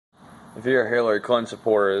If you're a Hillary Clinton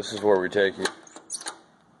supporter, this is where we take you.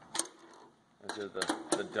 This is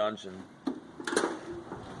the dungeon.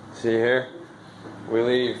 See here? We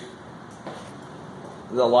leave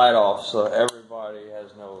the light off so everybody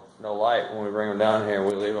has no light when we bring them down here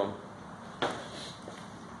and we leave them.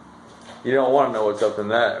 You don't want to know what's up in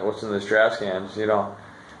that, what's in those trash cans. You don't.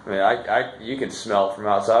 I mean, you can smell it from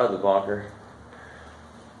outside of the bunker.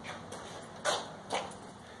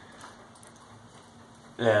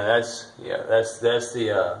 Yeah, that's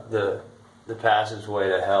the passageway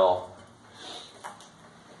to hell.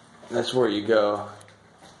 That's where you go.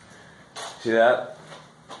 See that?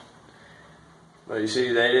 But you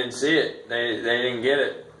see, they didn't see it. They didn't get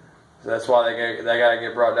it. So that's why they got to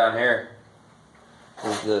get brought down here.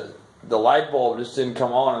 The light bulb just didn't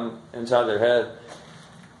come on inside their head.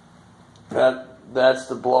 That's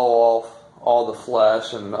to blow off all the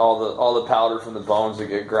flesh and all the powder from the bones that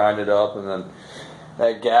get grinded up, and then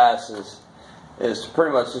that gas is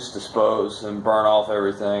pretty much just disposed and burn off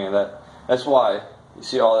everything, and that's why you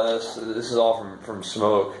see all this. This is all from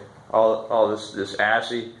smoke. All this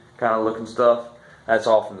ashy kind of looking stuff. That's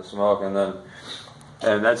all from the smoke,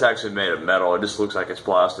 and that's actually made of metal. It just looks like it's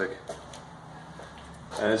plastic.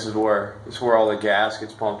 And this is where all the gas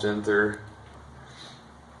gets pumped in through.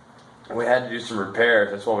 We had to do some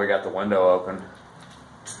repairs. That's why we got the window open.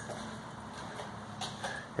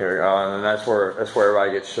 Here we go, and then that's where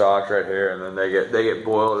everybody gets shocked right here, and then they get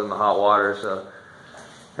boiled in the hot water. So,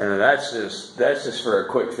 and then that's just for a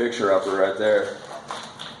quick fixer upper right there.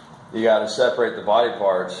 You got to separate the body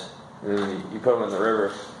parts, and then you put them in the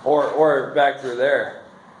river, or back through there.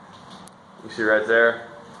 You see right there,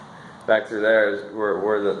 back through there is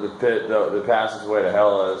where the pit, the passageway to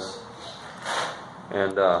hell is,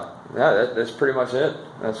 and yeah, that's pretty much it.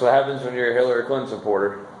 That's what happens when you're a Hillary Clinton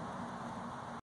supporter.